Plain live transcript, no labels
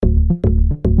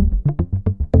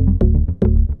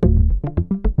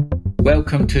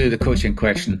Welcome to The Coaching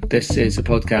Question. This is a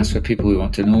podcast for people who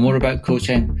want to know more about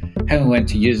coaching, how and when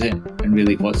to use it, and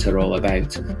really what's it all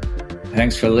about.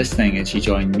 Thanks for listening as you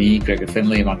join me, Gregor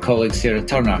Finlay, and my colleague Sarah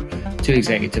Turner, two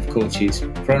executive coaches,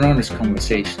 for an honest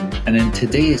conversation. And in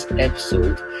today's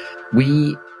episode,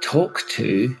 we talk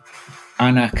to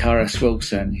Anna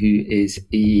Karas-Wilson, who is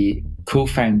a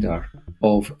co-founder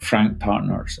of Frank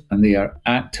Partners, and they are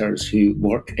actors who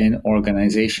work in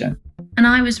organisation. And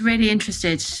I was really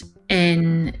interested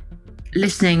in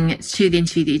listening to the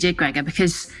interview that you did, Gregor,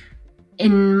 because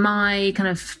in my kind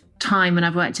of time when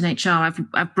I've worked in HR,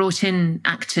 I've brought in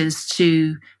actors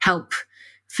to help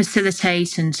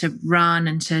facilitate and to run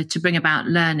and to bring about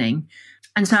learning.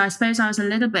 And so I suppose I was a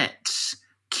little bit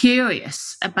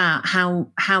curious about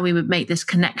how we would make this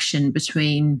connection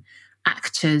between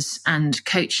actors and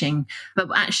coaching. But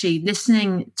actually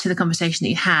listening to the conversation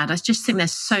that you had, I just think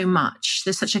there's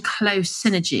such a close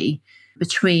synergy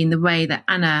between the way that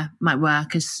Anna might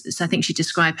work as I think she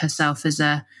described herself as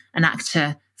an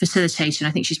actor facilitator. And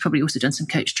I think she's probably also done some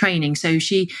coach training. So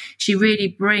she really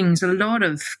brings a lot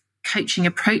of coaching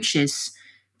approaches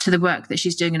to the work that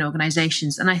she's doing in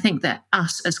organizations. And I think that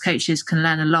us as coaches can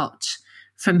learn a lot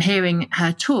from hearing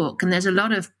her talk. And there's a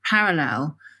lot of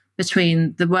parallel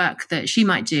between the work that she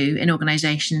might do in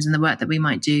organizations and the work that we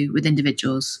might do with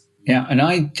individuals. Yeah, and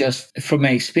I just, from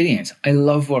my experience, I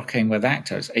love working with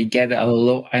actors. I get a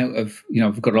lot out of,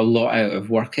 I've got a lot out of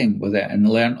working with it and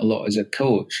learned a lot as a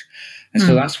coach. And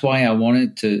so that's why I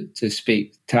wanted to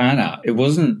speak to Anna. I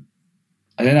didn't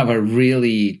have a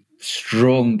really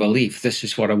strong belief, this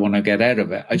is what I want to get out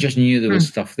of it. I just knew there was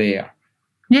stuff there.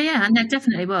 Yeah, and there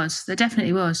definitely was.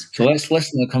 So let's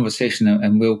listen to the conversation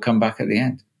and we'll come back at the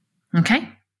end. Okay.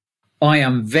 I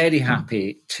am very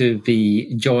happy to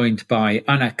be joined by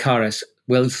Anna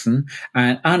Karas-Wilson.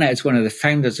 And Anna is one of the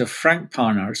founders of Frank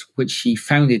Partners, which she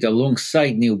founded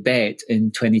alongside Neil Bett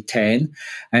in 2010.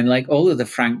 And like all of the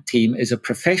Frank team, is a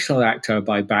professional actor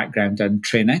by background and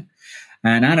training.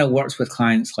 And Anna works with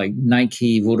clients like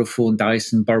Nike, Vodafone,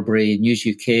 Dyson, Burberry, News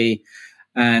UK.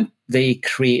 And they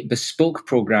create bespoke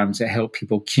programs that help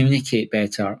people communicate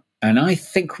better. And I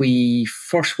think we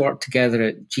first worked together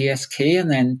at GSK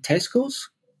and then Tesco's.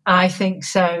 I think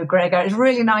so, Gregor. It's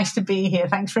really nice to be here.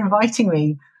 Thanks for inviting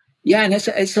me. Yeah, and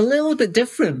it's a little bit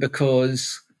different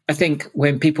because I think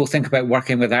when people think about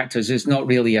working with actors, it's not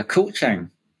really a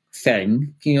coaching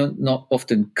thing. Not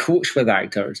often coach with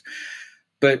actors.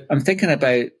 But I'm thinking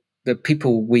about the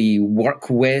people we work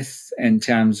with in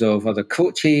terms of other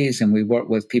coaches, and we work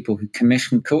with people who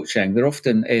commission coaching. They're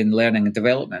often in learning and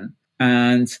development.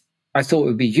 And I thought it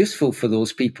would be useful for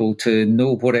those people to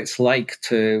know what it's like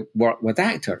to work with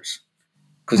actors,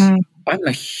 because I'm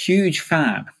a huge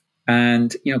fan.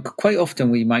 And, quite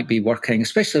often we might be working,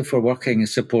 especially if we're working in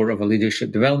support of a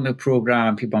leadership development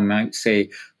program, people might say,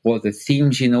 what are the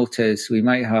themes you notice? We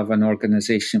might have an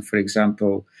organization, for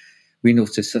example, we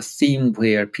notice a theme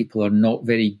where people are not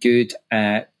very good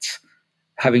at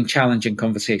having challenging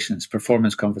conversations,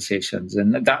 performance conversations.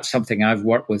 And that's something I've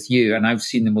worked with you, and I've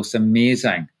seen the most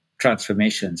amazing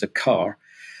transformations occur.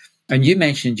 And you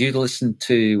mentioned you'd listened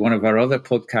to one of our other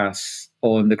podcasts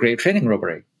on the Great Training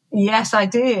Robbery. Yes, I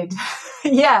did.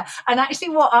 Yeah. And actually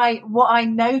what I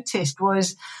noticed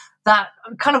was that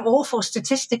kind of awful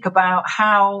statistic about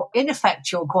how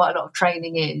ineffectual quite a lot of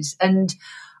training is. And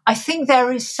I think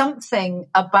there is something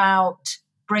about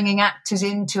bringing actors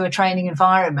into a training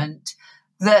environment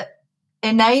that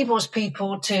enables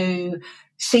people to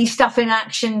see stuff in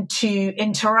action, to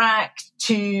interact,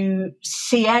 to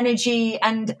see energy.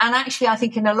 And actually, I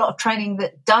think in a lot of training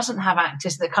that doesn't have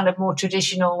actors, the kind of more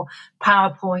traditional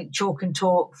PowerPoint, chalk and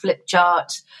talk, flip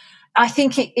charts, I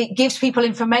think it gives people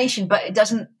information, but it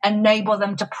doesn't enable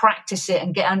them to practice it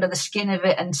and get under the skin of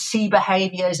it and see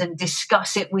behaviors and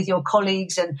discuss it with your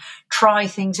colleagues and try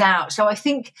things out. So I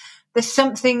think there's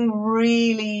something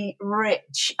really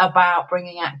rich about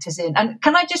bringing actors in. And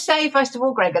can I just say, first of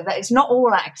all, Gregor, that it's not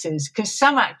all actors, because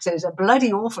some actors are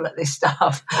bloody awful at this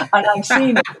stuff. And I've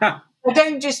seen it. I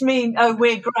don't just mean, oh,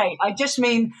 we're great. I just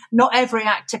mean not every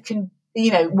actor can,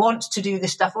 wants to do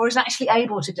this stuff or is actually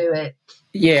able to do it.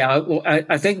 Yeah, well,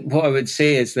 I think what I would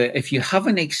say is that if you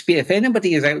haven't experienced, if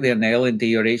anybody is out there in the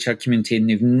L&D or HR community and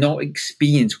they've not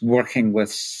experienced working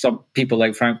with some people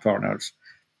like Frank Partners,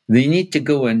 they need to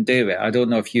go and do it. I don't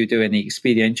know if you do any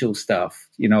experiential stuff,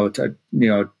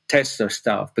 tester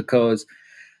stuff, because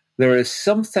there is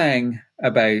something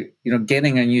about,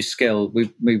 getting a new skill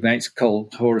we might call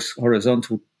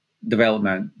horizontal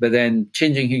development, but then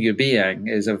changing who you're being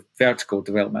is a vertical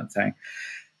development thing.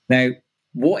 Now,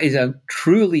 what is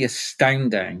truly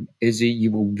astounding is that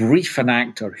you will brief an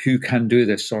actor who can do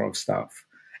this sort of stuff,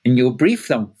 and you'll brief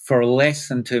them for less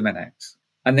than 2 minutes.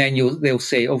 And then they'll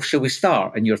say, "Oh, shall we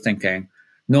start?" And you're thinking,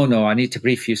 no, I need to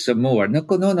brief you some more. And they'll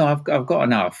go, no, I've got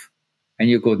enough. And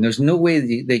you go, there's no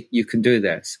way that you can do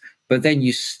this. But then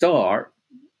you start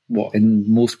what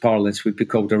in most parlance would be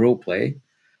called a role play.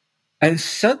 And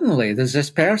suddenly there's this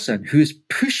person who's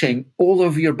pushing all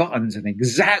of your buttons in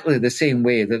exactly the same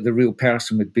way that the real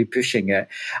person would be pushing it.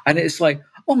 And it's like,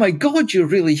 oh my God, you're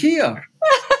really here.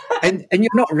 and you're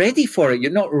not ready for it.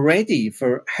 You're not ready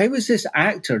for, how is this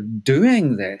actor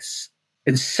doing this?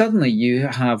 And suddenly you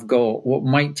have got what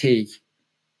might take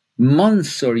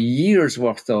months or years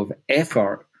worth of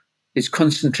effort is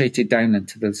concentrated down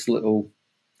into this little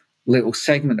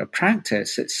segment of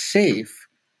practice. It's safe.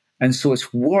 And so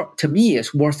it's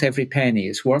worth every penny.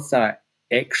 It's worth that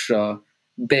extra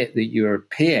bit that you're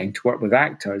paying to work with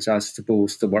actors as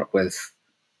opposed to work with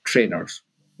trainers.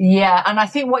 Yeah. And I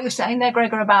think what you're saying there,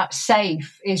 Gregor, about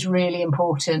safe is really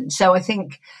important. So I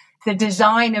think the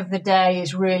design of the day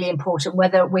is really important,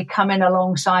 whether we come in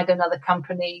alongside another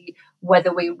company,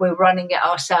 whether we're running it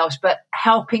ourselves, but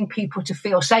helping people to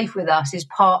feel safe with us is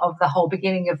part of the whole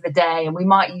beginning of the day. And we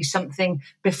might use something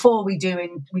before we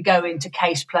go into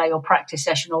case play or practice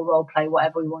session or role play,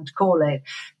 whatever we want to call it,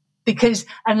 because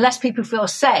unless people feel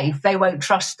safe, they won't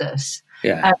trust us.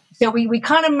 Yeah. So we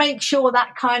kind of make sure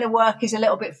that kind of work is a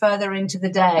little bit further into the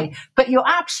day. But you're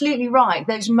absolutely right.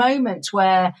 Those moments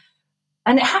where,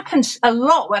 and it happens a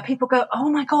lot, where people go, oh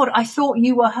my God, I thought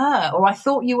you were her, or I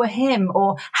thought you were him,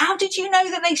 or how did you know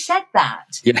that they said that?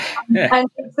 Yeah. And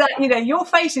it's that, your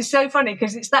face is so funny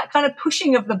because it's that kind of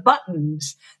pushing of the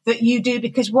buttons that you do,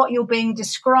 because what you're being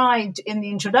described in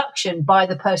the introduction by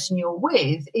the person you're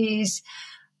with is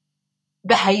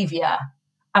behavior.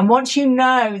 And once you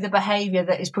know the behavior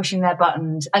that is pushing their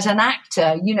buttons, as an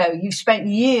actor, you've spent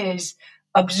years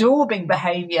absorbing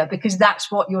behavior because that's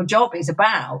what your job is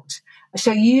about.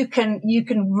 So you can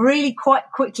really quite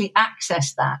quickly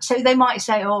access that. So they might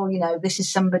say, oh, this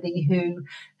is somebody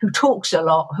who talks a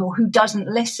lot, who doesn't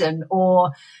listen,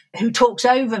 or who talks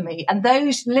over me. And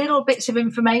those little bits of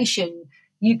information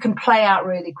you can play out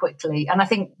really quickly. And I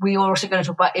think we're also going to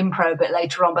talk about improv a bit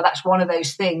later on, but that's one of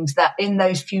those things that in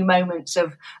those few moments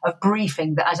of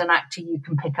briefing that as an actor you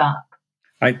can pick up.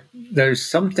 There's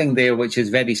something there which is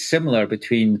very similar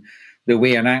between the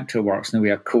way an actor works and the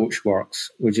way a coach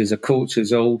works, which is a coach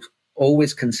is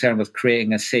always concerned with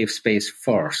creating a safe space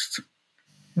first.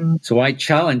 So I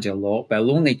challenge a lot, but I'll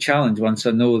only challenge once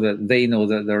I know that they know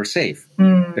that they're safe.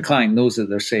 The client knows that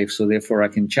they're safe, so therefore I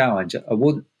can challenge. I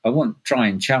won't try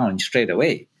and challenge straight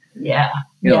away. Yeah.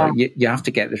 You have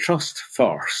to get the trust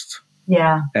first.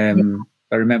 Yeah. I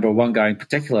remember one guy in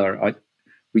particular,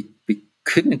 we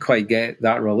couldn't quite get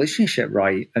that relationship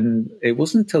right. And it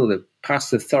wasn't until past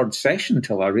the third session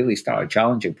until I really started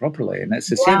challenging properly. And it's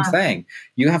the same thing.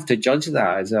 You have to judge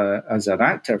that as an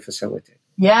actor facilitator.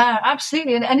 Yeah,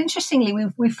 absolutely. And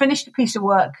interestingly, we finished a piece of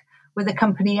work with a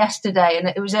company yesterday, and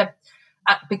it was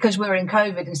because we're in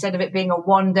COVID, instead of it being a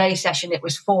 1-day session, it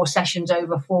was 4 sessions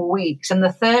over 4 weeks. And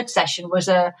the third session was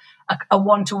a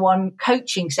one-to-one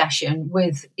coaching session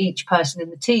with each person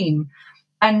in the team.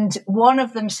 And one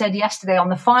of them said yesterday on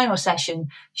the final session,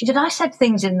 she said, I said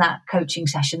things in that coaching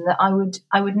session that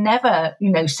I would never,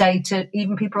 say to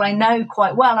even people I know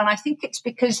quite well. And I think it's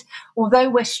because although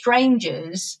we're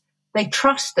strangers, they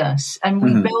trust us and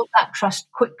we build that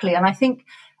trust quickly. And I think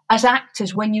as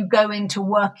actors, when you go into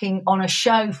working on a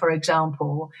show, for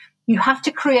example, you have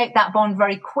to create that bond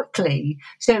very quickly.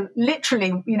 So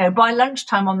literally, by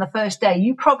lunchtime on the first day,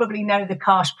 you probably know the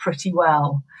cast pretty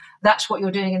well. That's what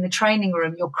you're doing in the training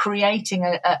room. You're creating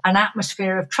an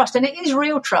atmosphere of trust. And it is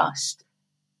real trust,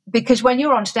 because when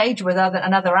you're on stage with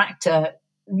another actor,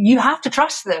 you have to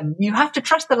trust them. You have to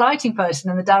trust the lighting person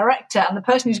and the director and the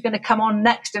person who's going to come on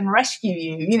next and rescue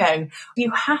you.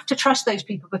 You have to trust those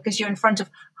people because you're in front of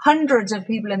hundreds of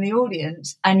people in the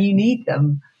audience and you need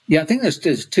them. Yeah, I think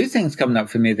there's 2 things coming up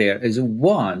for me there.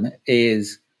 One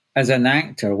is, as an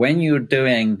actor, when you're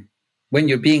being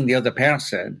the other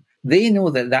person, they know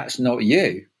that that's not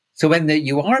you. So when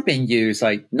you are being used,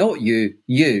 like, not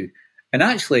you. And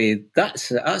actually,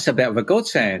 that's a bit of a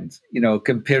godsend,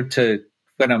 compared to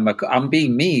when I'm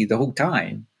being me the whole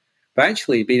time. But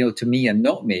actually being able to me and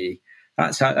not me,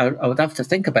 I would have to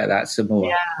think about that some more.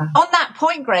 Yeah. On that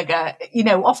point, Gregor,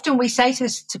 often we say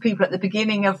to people at the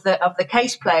beginning of the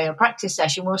case play or practice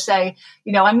session, we'll say,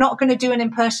 I'm not going to do an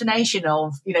impersonation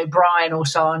of, Brian or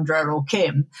Sandra or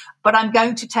Kim, but I'm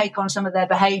going to take on some of their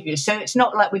behaviours. So it's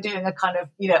not like we're doing a kind of,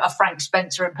 a Frank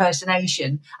Spencer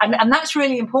impersonation. And that's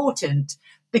really important,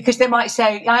 because they might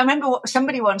say, I remember what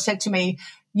somebody once said to me,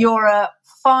 you're a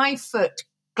 5-foot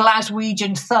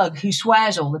Glaswegian thug who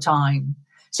swears all the time.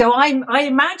 So I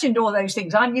imagined all those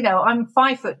things. I'm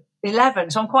 5'11",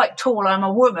 so I'm quite tall. I'm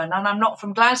a woman, and I'm not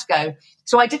from Glasgow,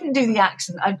 so I didn't do the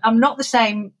accent. I'm not the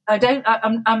same.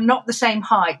 I'm not the same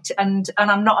height, and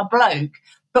I'm not a bloke.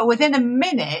 But within a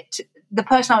minute, the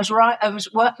person I was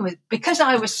working with, because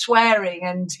I was swearing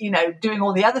and doing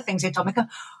all the other things they told me, go,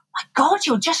 my God,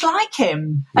 you're just like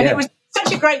him, and it was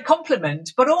such a great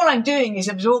compliment. But all I'm doing is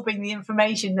absorbing the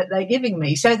information that they're giving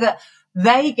me, so that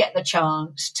they get the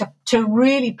chance to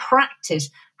really practice.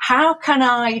 How can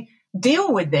I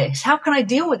deal with this? How can I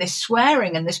deal with this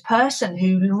swearing and this person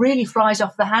who really flies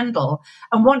off the handle?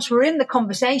 And once we're in the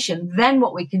conversation, then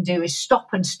what we can do is stop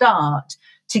and start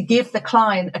to give the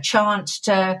client a chance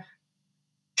to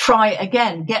try it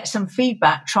again, get some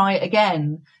feedback, try it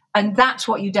again. And that's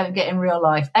what you don't get in real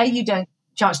life. A, you don't get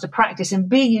a chance to practice, and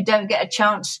B, you don't get a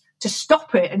chance to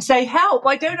stop it and say, help,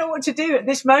 I don't know what to do at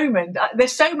this moment.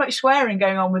 There's so much swearing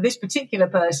going on with this particular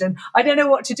person. I don't know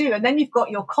what to do. And then you've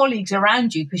got your colleagues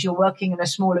around you, because you're working in a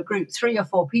smaller group, 3 or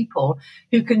 4 people,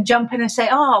 who can jump in and say,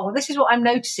 oh, well, this is what I'm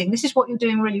noticing. This is what you're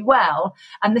doing really well.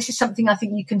 And this is something I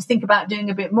think you can think about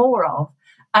doing a bit more of.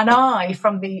 And I,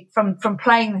 from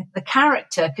playing the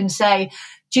character, can say,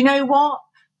 do you know what?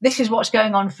 This is what's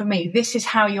going on for me. This is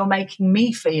how you're making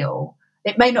me feel.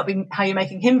 It may not be how you're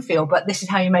making him feel, but this is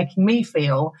how you're making me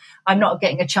feel. I'm not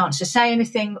getting a chance to say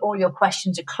anything. All your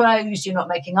questions are closed. You're not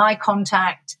making eye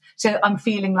contact. So I'm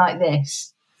feeling like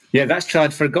this. Yeah, that's true.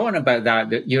 I'd forgotten about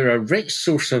that you're a rich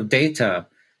source of data,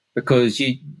 because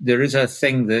there is a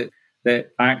thing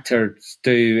that actors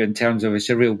do in terms of,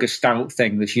 it's a real Gestalt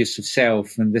thing, this use of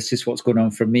self, and this is what's going on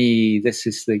for me. This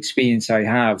is the experience I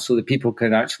have, so that people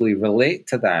can actually relate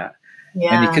to that.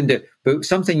 Yeah. And you can do, but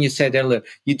something you said earlier,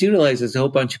 you do realize there's a whole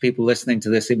bunch of people listening to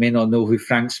this that may not know who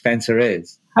Frank Spencer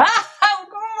is. Oh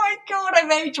my God, I've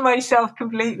aged myself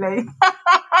completely.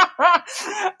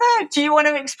 Do you want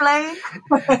to explain?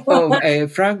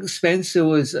 Frank Spencer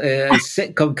was a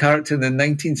sitcom character in the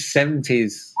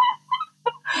 1970s.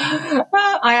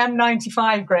 I am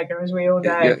 95, Gregor, as we all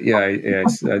know.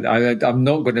 Yes. I'm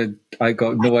not going to. I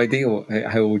got no idea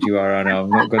how old you are, Anna. I'm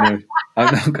not going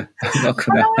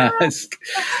to ask.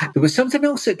 There was something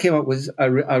else that came up. I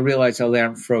realised I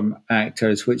learned from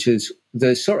actors, which is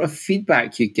the sort of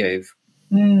feedback you give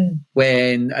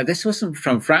when this wasn't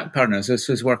from Frank Purners. This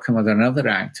was working with another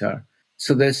actor.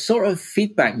 So the sort of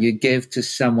feedback you give to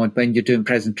someone when you're doing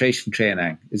presentation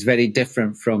training is very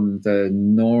different from the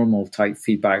normal type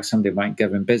feedback somebody might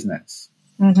give in business.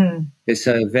 Mm-hmm. It's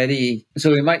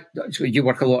you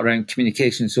work a lot around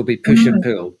communication, so it'll be push and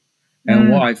pull.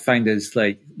 And what I find is,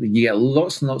 like, you get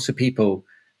lots and lots of people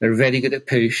that are very good at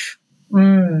push.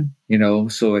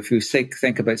 So if you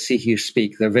think about see, hear,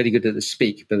 speak, they're very good at the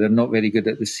speak, but they're not very good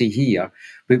at the see, hear.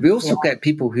 But we also get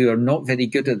people who are not very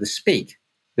good at the speak.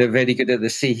 They're very good at the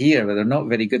see here, but they're not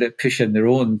very good at pushing their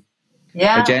own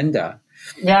agenda.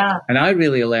 Yeah. And I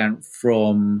really learned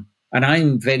from, and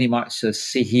I'm very much a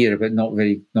see here, but not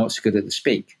so good at the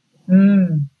speak.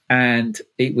 And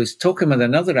it was talking with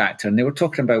another actor, and they were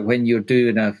talking about when you're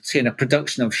doing a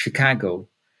production of Chicago,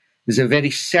 there's a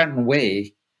very certain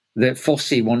way that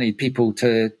Fosse wanted people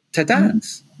to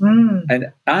dance.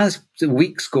 And as the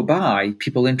weeks go by,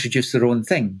 people introduce their own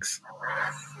things.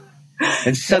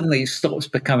 And suddenly it stops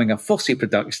becoming a Fosse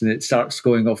production. It starts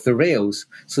going off the rails.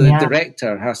 So the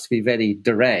director has to be very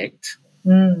direct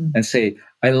and say,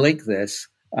 I like this.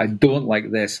 I don't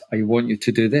like this. I want you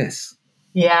to do this.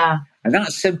 Yeah. And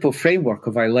that simple framework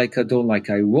of I like, I don't like,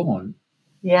 I want,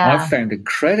 I've found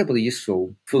incredibly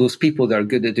useful for those people that are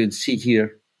good at doing see,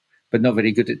 hear, but not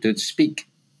very good at doing speak.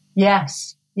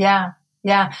 Yes. Yeah.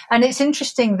 Yeah. And it's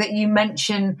interesting that you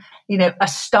mention, a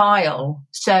style.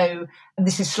 So, and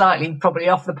this is slightly probably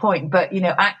off the point, but,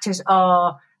 actors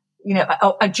are,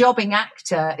 a jobbing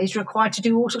actor is required to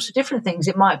do all sorts of different things.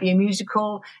 It might be a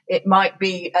musical. It might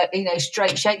be,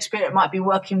 straight Shakespeare. It might be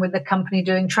working with the company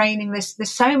doing training.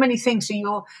 There's so many things.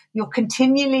 So you're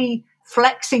continually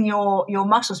flexing your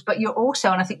muscles, but you're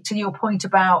also, and I think to your point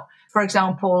about, for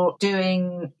example,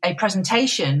 doing a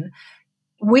presentation,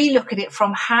 we look at it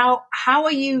from how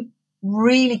are you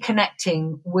really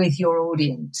connecting with your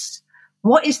audience?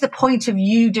 what is the point of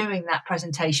you doing that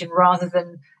presentation rather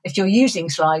than, if you're using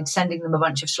slides, sending them a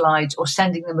bunch of slides or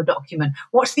sending them a document?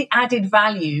 What's the added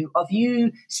value of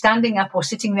you standing up or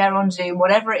sitting there on Zoom,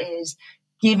 whatever it is,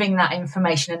 giving that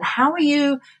information? And how are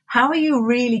you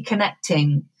really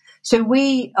connecting? So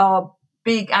we are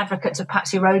big advocates of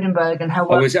Patsy Rodenburg and her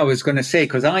work. I was going to say,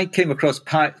 because I came across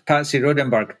Patsy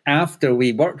Rodenburg after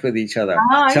we worked with each other.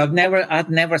 So I'd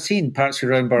never seen Patsy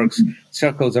Rodenburg's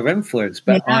circles of influence,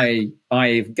 but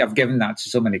I've given that to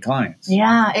so many clients.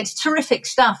 Yeah, it's terrific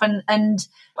stuff. And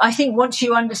I think once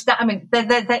you understand, I mean,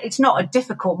 it's not a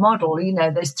difficult model. You know,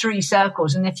 there's 3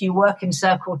 circles. And if you work in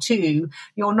circle 2,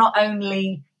 you're not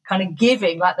only kind of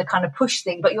giving, like the kind of push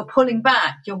thing, but you're pulling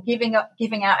back, you're giving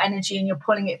out energy and you're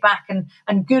pulling it back.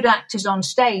 And good actors on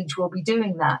stage will be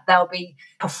doing that. They'll be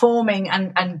performing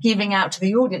and giving out to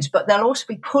the audience, but they'll also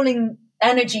be pulling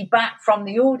energy back from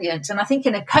the audience. And I think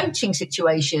in a coaching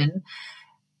situation,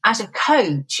 as a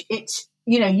coach, it's,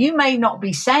 you know, you may not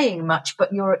be saying much,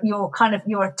 but your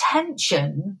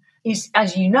attention is,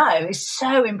 as you know, is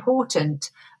so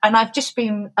important. And I've just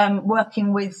been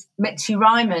working with Mitzi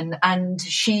Ryman, and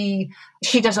she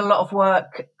does a lot of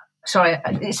work. Sorry,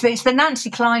 it's the Nancy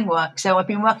Klein work. So I've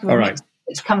been working with Mitzi.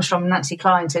 It comes from Nancy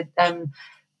Klein, to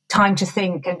time to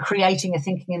think and creating a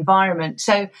thinking environment.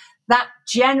 So that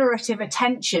generative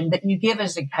attention that you give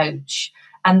as a coach,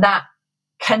 and that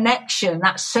connection,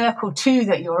 that circle 2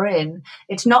 that you're in,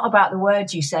 it's not about the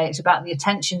words you say, it's about the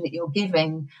attention that you're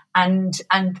giving and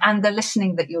the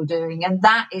listening that you're doing. And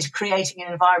that is creating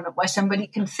an environment where somebody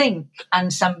can think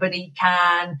and somebody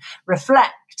can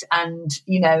reflect and,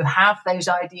 you know, have those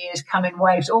ideas come in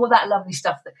waves, all that lovely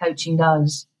stuff that coaching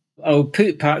does. I'll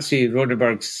put Patsy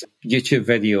Rodenburg's YouTube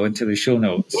video into the show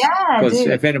notes. Yeah, because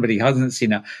if anybody hasn't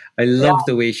seen it, I love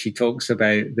the way she talks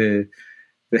about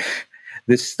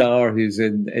the star who's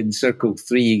in circle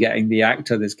 3 getting the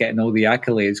actor that's getting all the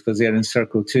accolades because they're in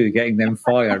circle 2, getting them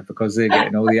fired because they're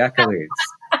getting all the accolades.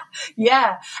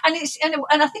 Yeah. And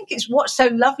I think it's what's so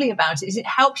lovely about it is it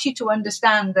helps you to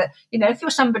understand that, you know, if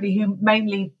you're somebody who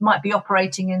mainly might be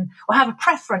operating in or have a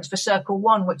preference for circle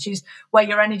 1, which is where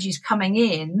your energy is coming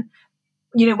in,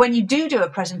 you know, when you do a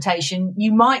presentation,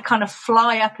 you might kind of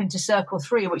fly up into circle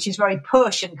 3, which is very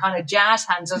push and kind of jazz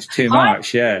hands. It's too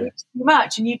much, yeah. It's too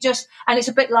much. And it's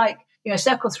a bit like, you know,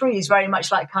 circle 3 is very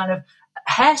much like kind of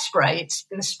hairspray.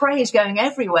 The spray is going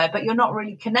everywhere, but you're not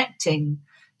really connecting.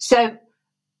 So,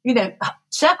 you know,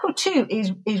 circle 2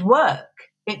 is work.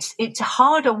 It's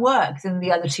harder work than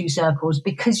the other 2 circles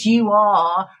because you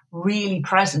are really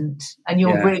present and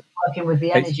you're really working with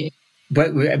the energy.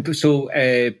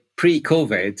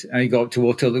 Pre-COVID, I got to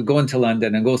Waterloo, go into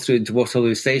London and go through into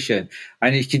Waterloo Station,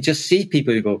 and you could just see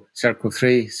people who go, circle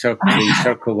 3, circle 3,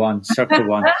 circle 1, circle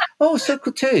 1. Oh,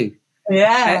 circle 2.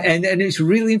 Yeah. And it's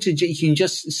really interesting. You can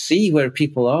just see where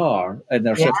people are in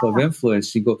their circle of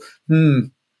influence. You go,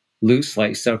 looks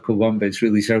like circle 1, but it's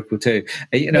really circle 2.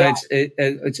 You know,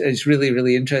 it's really,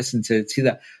 really interesting to see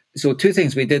that. So 2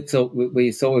 things we thought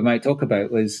we might talk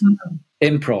about was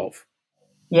improv.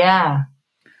 Yeah.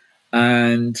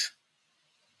 And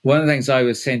one of the things I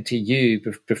was saying to you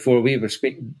before we were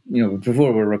speaking, you know,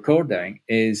 before we were recording,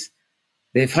 is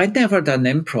that if I'd never done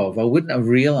improv, I wouldn't have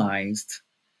realized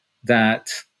that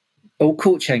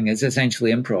coaching is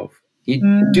essentially improv.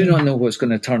 You do not know what's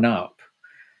going to turn up.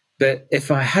 But if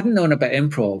I hadn't known about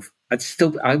improv,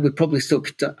 I would probably still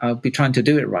be trying to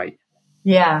do it right.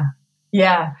 Yeah.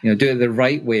 Yeah. You know, do it the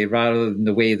right way rather than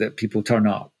the way that people turn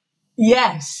up.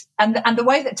 Yes. And the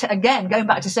way that, again, going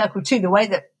back to circle 2, the way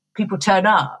that people turn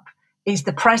up is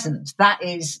the present. That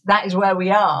is where we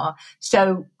are.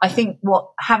 So I think what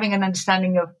having an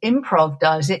understanding of improv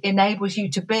does, it enables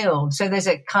you to build. So there's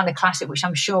a kind of classic, which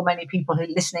I'm sure many people who are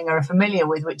listening are familiar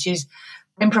with, which is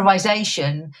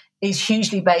improvisation is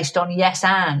hugely based on yes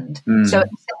and. So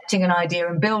accepting an idea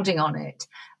and building on it.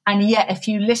 And yet, if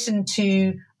you listen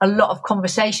to a lot of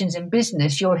conversations in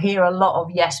business, you'll hear a lot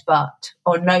of yes, but,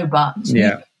 or no, but,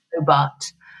 no,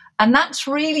 but. And it's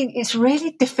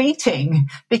really defeating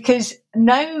because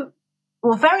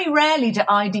very rarely do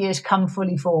ideas come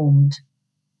fully formed.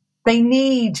 They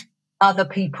need other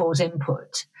people's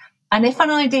input. And if an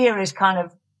idea is kind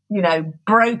of, you know,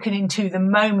 broken into the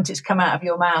moment it's come out of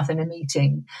your mouth in a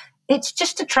meeting, it's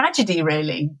just a tragedy,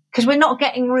 really, because we're not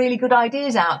getting really good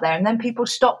ideas out there. And then people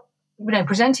stop, you know,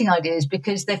 presenting ideas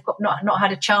because they've not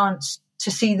had a chance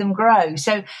to see them grow.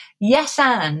 So yes,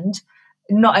 and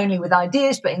not only with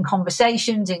ideas, but in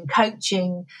conversations, in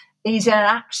coaching, is an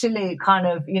absolute kind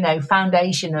of, you know,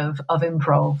 foundation of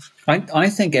improv. I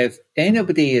think if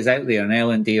anybody is out there in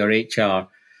L&D or HR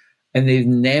and they've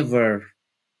never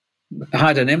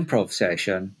had an improv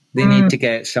session, they need to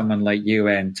get someone like you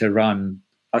in to run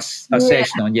a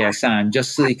session on Yes And,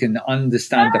 just so they can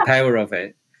understand the power of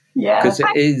it. Yeah.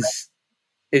 Because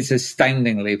it's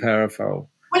astoundingly powerful.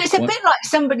 Well, it's a bit like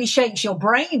somebody shakes your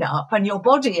brain up and your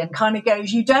body and kind of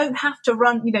goes, you don't have to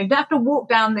run, you don't have to walk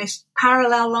down this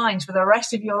parallel lines for the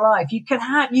rest of your life. You can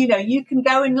have, you can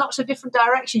go in lots of different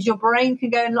directions. Your brain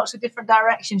can go in lots of different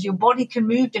directions. Your body can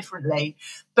move differently.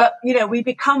 But, we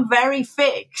become very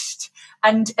fixed.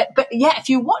 But if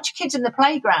you watch kids in the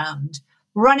playground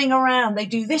running around, they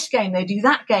do this game, they do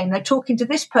that game, they're talking to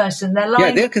this person, they're lying.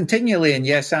 Yeah, they're continually in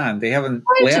Yes And. They haven't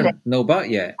learned no but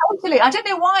yet. Totally. I don't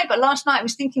know why, but last night I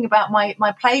was thinking about my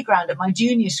playground at my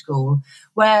junior school,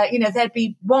 where, there'd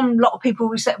be one lot of people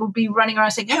would be running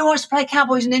around saying, who wants to play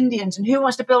Cowboys and Indians, and who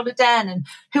wants to build a den, and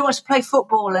who wants to play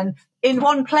football. And in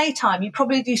one playtime, you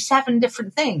probably do 7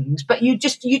 different things, but you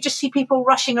just see people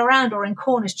rushing around or in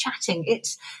corners chatting.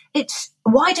 It's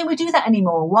why don't we do that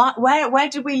anymore? Where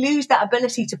did we lose that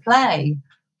ability to play?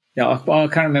 Yeah, I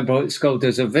can't remember what it's called.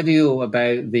 There's a video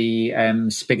about the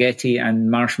spaghetti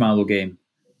and marshmallow game.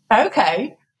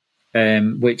 Okay.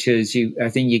 Which is I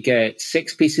think you get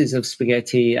 6 pieces of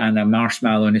spaghetti and a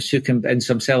marshmallow and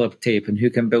some sellotape, and who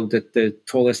can build the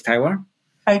tallest tower.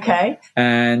 Okay.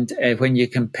 And when you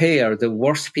compare, the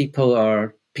worst people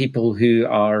are people who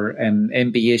are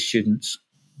MBA students,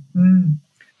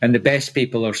 and the best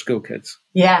people are school kids.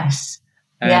 Yes.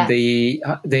 And the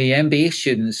MBA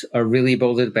students are really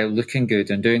bothered about looking good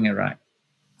and doing it right.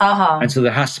 And so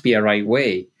there has to be a right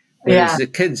way. Whereas the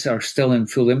kids are still in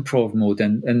full improv mode,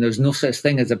 and there's no such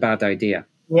thing as a bad idea.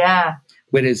 Yeah.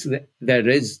 Whereas there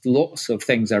is lots of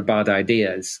things are bad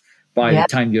ideas by the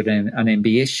time you're an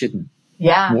MBA student.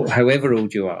 Yeah. However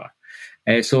old you are.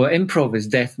 So improv is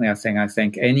definitely a thing I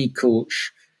think any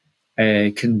coach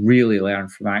can really learn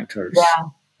from actors. Yeah.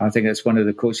 I think that's one of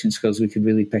the coaching skills we could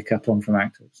really pick up on from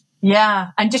actors. Yeah,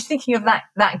 and just thinking of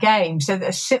that game, so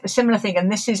a similar thing,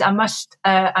 and this is I must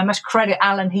credit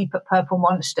Alan Heap at Purple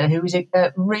Monster, who is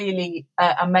a really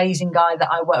amazing guy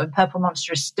that I work with. Purple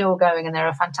Monster is still going, and they're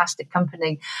a fantastic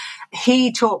company.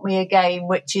 He taught me a game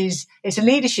it's a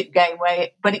leadership game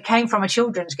but it came from a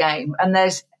children's game, and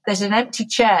there's an empty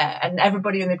chair, and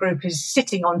everybody in the group is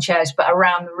sitting on chairs but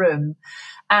around the room,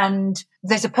 and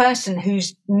there's a person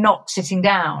who's not sitting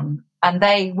down. And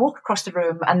they walk across the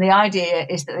room, and the idea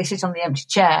is that they sit on the empty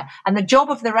chair. And the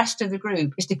job of the rest of the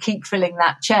group is to keep filling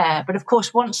that chair. But of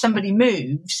course, once somebody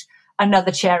moves, another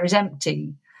chair is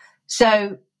empty.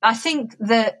 So I think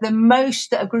the most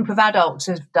that a group of adults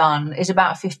have done is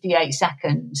about 58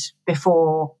 seconds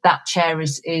before that chair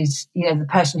is the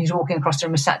person who's walking across the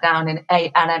room is sat down in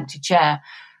an empty chair.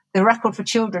 The record for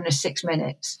children is 6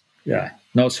 minutes. Yeah,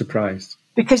 not surprised.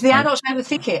 Because the adults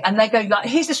overthink it, and they go like,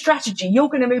 here's the strategy, you're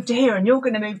going to move to here and you're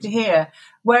going to move to here.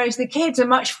 Whereas the kids are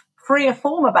much freer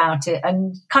form about it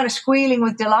and kind of squealing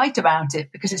with delight about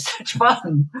it because it's such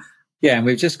fun. Yeah, and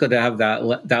we've just got to have that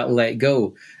let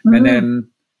go. Mm-hmm. And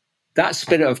that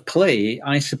spirit of play,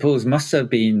 I suppose, must have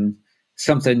been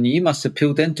something you must have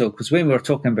pulled into, because when we were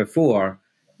talking before,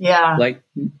 like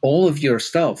all of your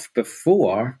stuff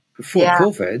before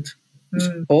COVID was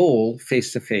all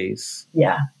face-to-face.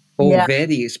 Yeah.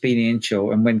 Very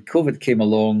experiential, and when COVID came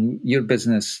along, your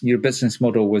business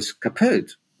model was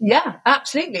kaput. Yeah,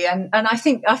 absolutely. And I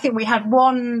think we had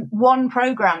one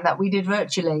program that we did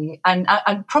virtually, and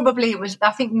probably it was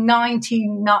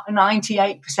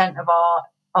 98%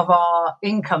 of our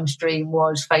income stream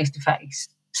was face to face.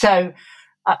 So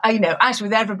as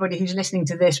with everybody who's listening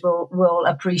to this will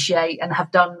appreciate and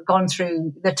have gone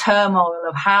through the turmoil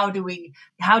of how do we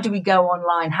go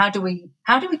online? How do we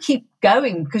keep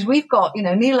going? Because we've got,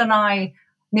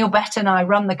 Neil Bett and I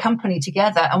run the company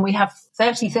together, and we have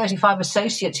 35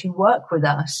 associates who work with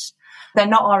us. They're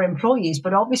not our employees,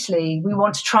 but obviously we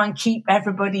want to try and keep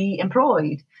everybody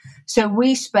employed. So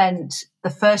we spent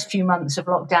the first few months of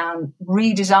lockdown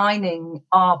redesigning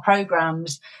our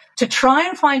programs to try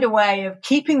and find a way of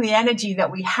keeping the energy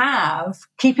that we have,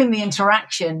 keeping the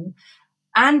interaction,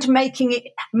 and making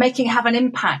it have an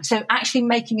impact. So actually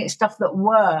making it stuff that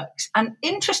works. And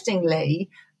interestingly,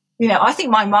 I think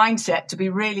my mindset, to be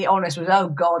really honest, was, oh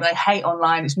God, I hate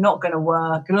online. It's not going to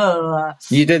work. Ugh.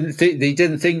 You didn't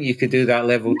think you could do that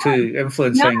level 2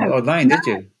 influencing online, did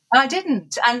you? I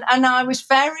didn't. And I was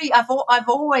I've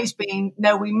always been,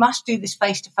 no, we must do this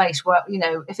face to face work.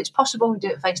 If it's possible, we do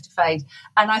it face to face.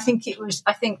 And I think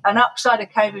an upside of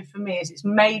COVID for me is it's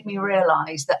made me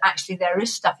realize that actually there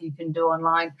is stuff you can do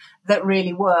online that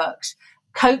really works.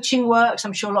 Coaching works.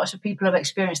 I'm sure lots of people have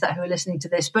experienced that who are listening to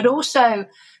this, but also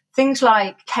things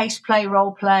like case play,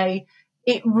 role play,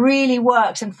 it really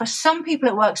works. And for some people,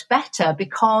 it works better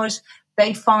because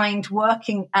they find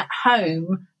working at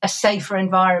home a safer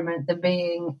environment than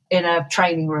being in a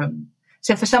training room.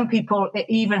 So for some people, it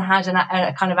even has a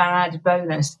kind of an added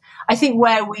bonus. I think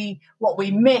what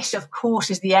we miss, of course,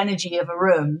 is the energy of a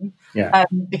room,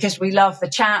 because we love the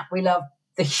chat, we love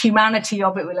the humanity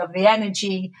of it, we love the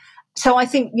energy. So I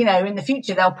think, in the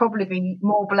future, they'll probably be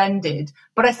more blended.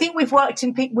 But I think we've worked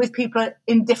with people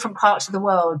in different parts of the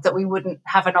world that we wouldn't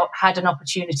have had an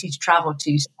opportunity to travel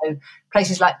to. So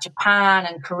places like Japan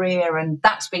and Korea, and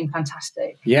that's been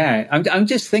fantastic. Yeah, I'm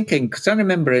just thinking, because I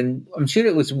remember I'm sure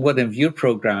it was one of your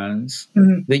programs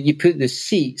that you put the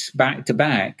seats back to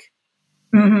back.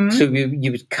 Mm-hmm. So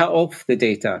you would cut off the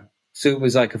data. So it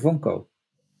was like a phone call.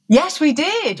 Yes, we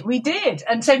did.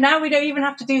 And so now we don't even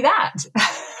have to do that.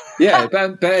 Yeah,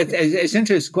 but it's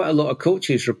interesting. Quite a lot of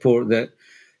coaches report that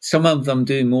some of them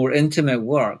do more intimate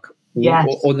work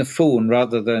on the phone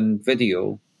rather than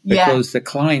video because the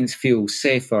clients feel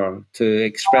safer to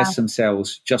express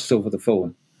themselves just over the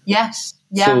phone. Yes.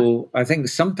 Yeah. So I think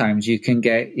sometimes you can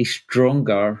get a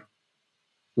stronger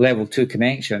level 2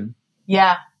 connection.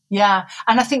 Yeah. Yeah.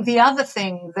 And I think the other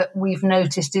thing that we've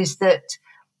noticed is that,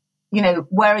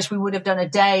 whereas we would have done a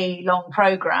day-long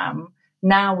program,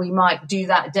 now we might do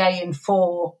that day in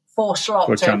four slots.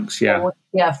 4 chunks,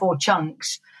 4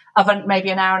 chunks of maybe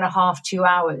an hour and a half, 2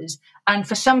 hours. And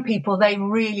for some people, they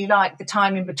really like the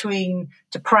time in between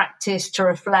to practice, to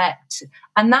reflect.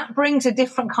 And that brings a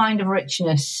different kind of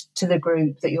richness to the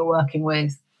group that you're working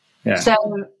with. Yeah. So,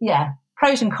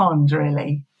 pros and cons,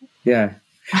 really. Yeah.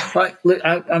 But look,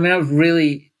 I mean, I've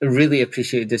really, really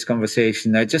appreciated this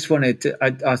conversation. I just wanted to,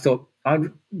 I thought,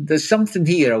 there's something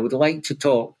here I would like to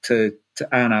talk to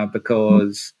Anna,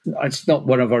 because it's not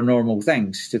one of our normal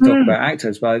things to talk about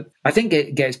actors, but I think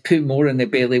it gets put more in the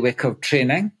bailiwick of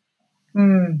training.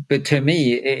 But to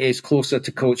me, it is closer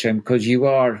to coaching because you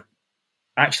are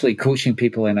actually coaching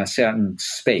people in a certain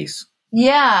space.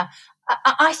 Yeah,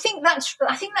 I think that's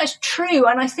true.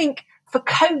 And I think for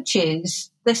coaches,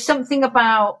 there's something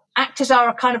about actors are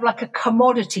a kind of like a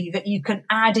commodity that you can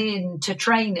add in to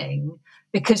training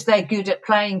because they're good at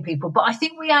playing people. But I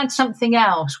think we add something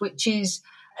else, which is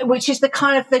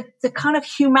the kind of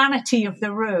humanity of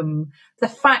the room, the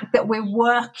fact that we're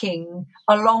working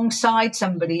alongside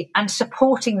somebody and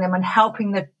supporting them and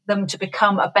helping them to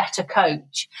become a better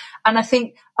coach. And I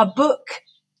think a book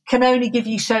can only give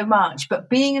you so much, but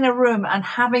being in a room and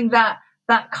having that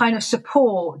kind of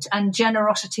support and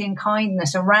generosity and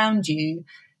kindness around you,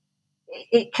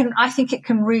 I think it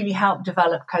can really help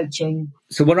develop coaching.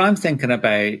 So what I'm thinking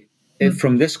about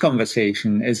from this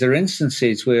conversation is there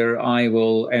instances where I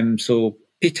will, so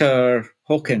Peter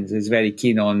Hawkins is very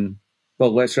keen on,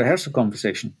 well, let's rehearse a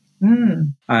conversation.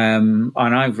 And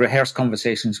I've rehearsed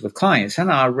conversations with clients,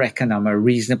 and I reckon I'm a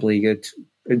reasonably good,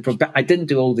 I didn't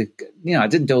do all the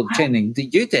training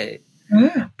that you did,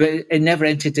 but it never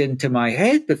entered into my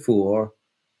head before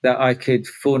that I could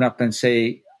phone up and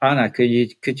say, Anna, could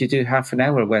you do half an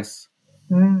hour with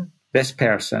this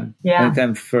person? Yeah. And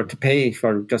then to pay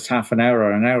for just half an hour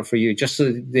or an hour for you, just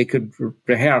so they could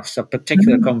rehearse a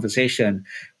particular conversation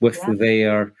with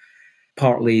their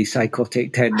partly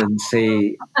psychotic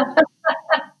tendency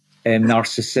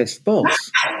narcissist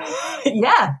boss.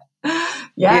 Yeah.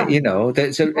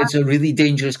 It's a really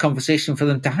dangerous conversation for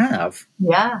them to have.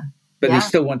 Yeah. But they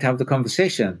still want to have the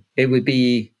conversation. It would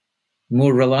be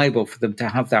more reliable for them to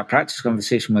have that practice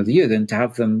conversation with you than to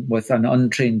have them with an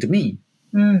untrained me.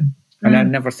 And I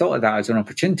never thought of that as an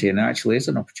opportunity, and it actually is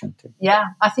an opportunity. Yeah,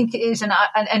 I think it is.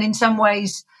 And in some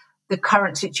ways, the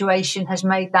current situation has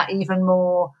made that even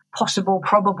more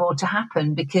probable to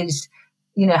happen because,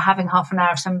 having half an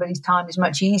hour of somebody's time is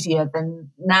much easier than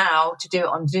now to do it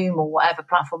on Zoom or whatever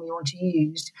platform you want to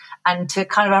use, and to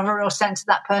kind of have a real sense that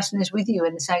that person is with you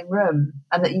in the same room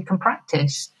and that you can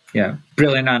practice. Yeah,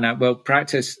 brilliant, Anna. Well,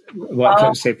 practice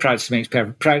makes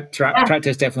perfect.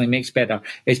 Practice definitely makes better.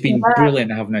 It's been brilliant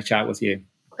having a chat with you.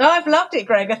 Oh, I've loved it,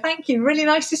 Gregor. Thank you. Really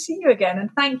nice to see you again, and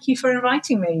thank you for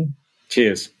inviting me.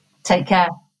 Cheers. Take care.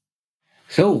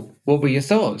 So, what were your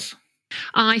thoughts?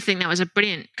 I think that was a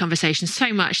brilliant conversation.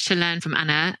 So much to learn from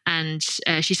Anna, and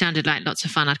she sounded like lots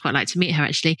of fun. I'd quite like to meet her,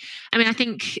 actually. I mean, I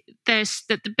think there's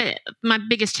my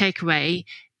biggest takeaway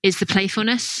is the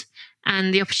playfulness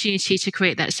and the opportunity to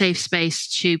create that safe space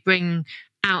to bring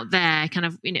out there, kind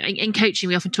of, in coaching,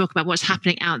 we often talk about what's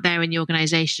happening out there in the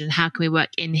organization and how can we work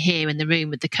in here in the room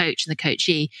with the coach and the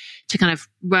coachee to kind of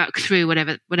work through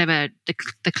whatever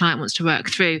the client wants to work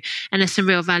through. And there's some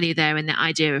real value there in the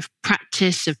idea of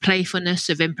practice, of playfulness,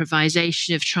 of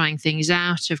improvisation, of trying things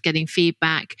out, of getting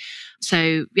feedback.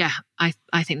 So yeah,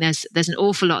 I think there's an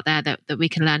awful lot there that we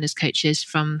can learn as coaches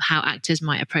from how actors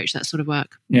might approach that sort of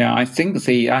work. Yeah, I think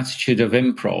the attitude of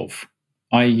improv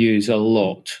I use a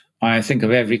lot. I think of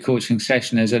every coaching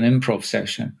session as an improv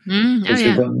session because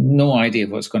you've got no idea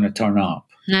what's going to turn up.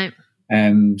 No.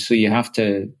 So you have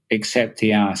to accept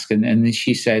the ask. And then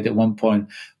she said at one point,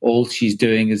 all she's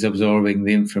doing is absorbing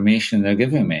the information they're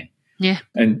giving me. Yeah.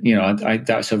 And,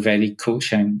 that's a very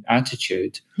coaching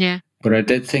attitude. Yeah. But I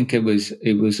did think it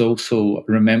was also,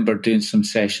 remember doing some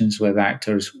sessions with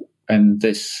actors and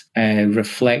this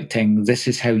reflecting, this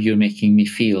is how you're making me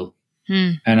feel.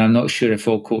 And I'm not sure if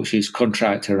all coaches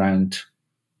contract around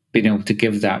being able to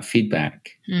give that feedback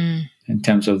in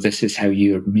terms of this is how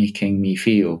you're making me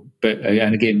feel. But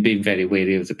and again, being very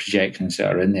wary of the projections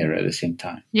that are in there at the same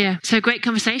time. Yeah. So great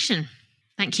conversation.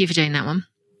 Thank you for doing that one.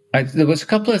 There was a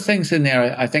couple of things in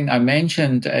there. I think I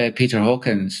mentioned Peter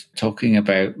Hawkins talking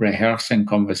about rehearsing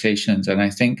conversations. And I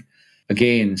think,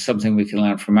 again, something we can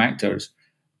learn from actors.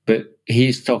 But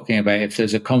he's talking about if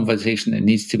there's a conversation that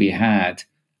needs to be had,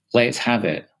 let's have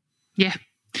it. Yeah.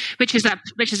 Which is a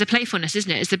playfulness,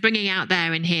 isn't it? It's the bringing out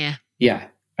there in here. Yeah.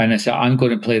 And it's I'm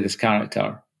going to play this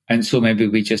character. And so maybe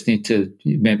we just need to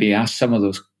maybe ask some of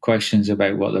those questions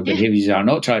about what their behaviors are,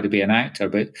 not try to be an actor,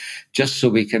 but just so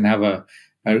we can have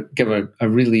give a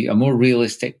more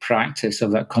realistic practice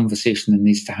of that conversation that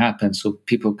needs to happen so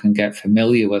people can get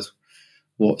familiar with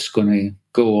what's going to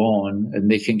go on and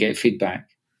they can get feedback.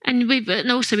 And we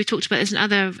talked about this in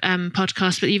other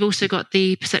podcasts, but you've also got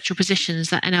the perceptual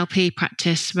positions, that NLP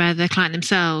practice where the client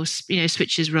themselves,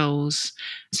 switches roles.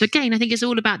 So again, I think it's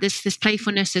all about this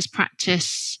playfulness, this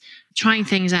practice, trying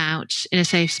things out in a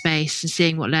safe space and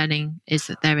seeing what learning is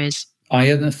that there is. I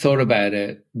hadn't thought about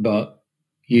it, but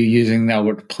you using that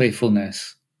word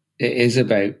playfulness, it is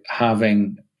about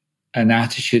having an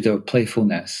attitude of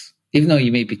playfulness, even though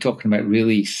you may be talking about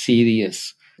really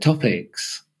serious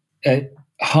topics. At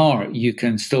heart, you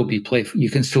can still be playful. You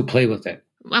can still play with it.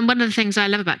 And one of the things I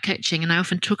love about coaching, and I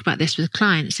often talk about this with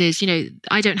clients, is,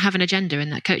 I don't have an agenda in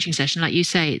that coaching session. Like you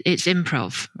say, it's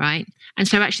improv, right? And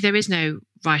so actually there is no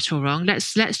right or wrong.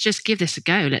 Let's just give this a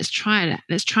go. Let's try it.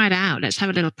 Let's try it out. Let's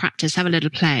have a little practice, have a little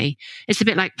play. It's a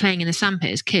bit like playing in the sandpit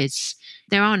as kids.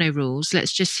 There are no rules.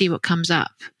 Let's just see what comes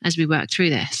up as we work through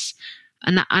this.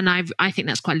 And I think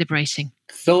that's quite liberating.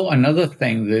 So another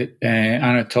thing that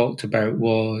Anna talked about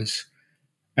was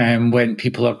when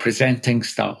people are presenting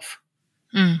stuff,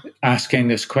 asking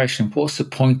this question, what's the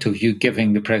point of you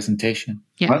giving the presentation?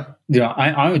 Yeah.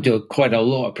 I would do quite a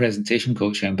lot of presentation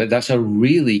coaching, but that's a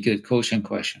really good coaching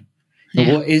question.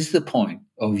 Yeah. What is the point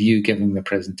of you giving the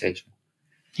presentation?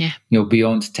 Yeah.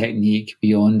 Beyond technique,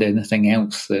 beyond anything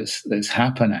else that's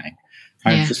happening.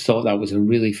 I just thought that was a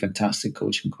really fantastic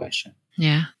coaching question.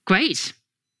 Yeah. Great.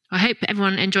 I hope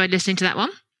everyone enjoyed listening to that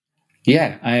one.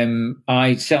 Yeah,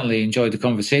 I certainly enjoyed the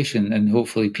conversation and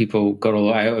hopefully people got a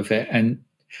lot out of it. And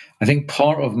I think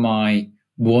part of my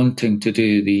wanting to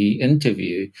do the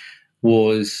interview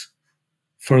was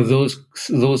for those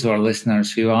of our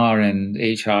listeners who are in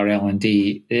HR,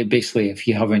 L&D, basically if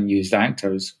you haven't used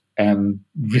actors,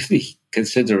 really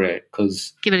consider it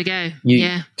because give it a go.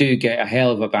 You do get a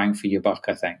hell of a bang for your buck,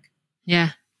 I think.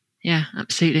 Yeah,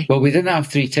 absolutely. Well, we didn't have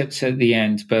 3 tips at the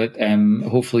end, but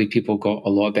hopefully people got a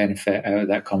lot of benefit out of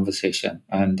that conversation.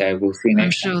 And we'll see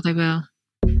next time. I'm sure they will.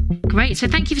 Great. So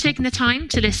thank you for taking the time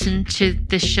to listen to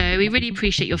this show. We really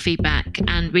appreciate your feedback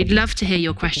and we'd love to hear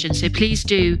your questions. So please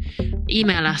do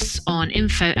email us on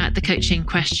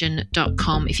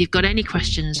info@thecoachingquestion.com if you've got any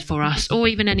questions for us or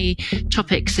even any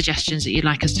topic suggestions that you'd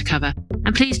like us to cover.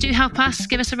 And please do help us,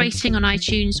 give us a rating on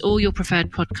iTunes or your preferred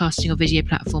podcasting or video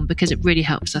platform because it really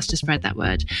helps us to spread that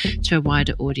word to a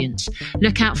wider audience.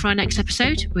 Look out for our next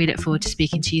episode. We look forward to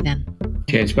speaking to you then.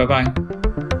 Cheers. Bye-bye.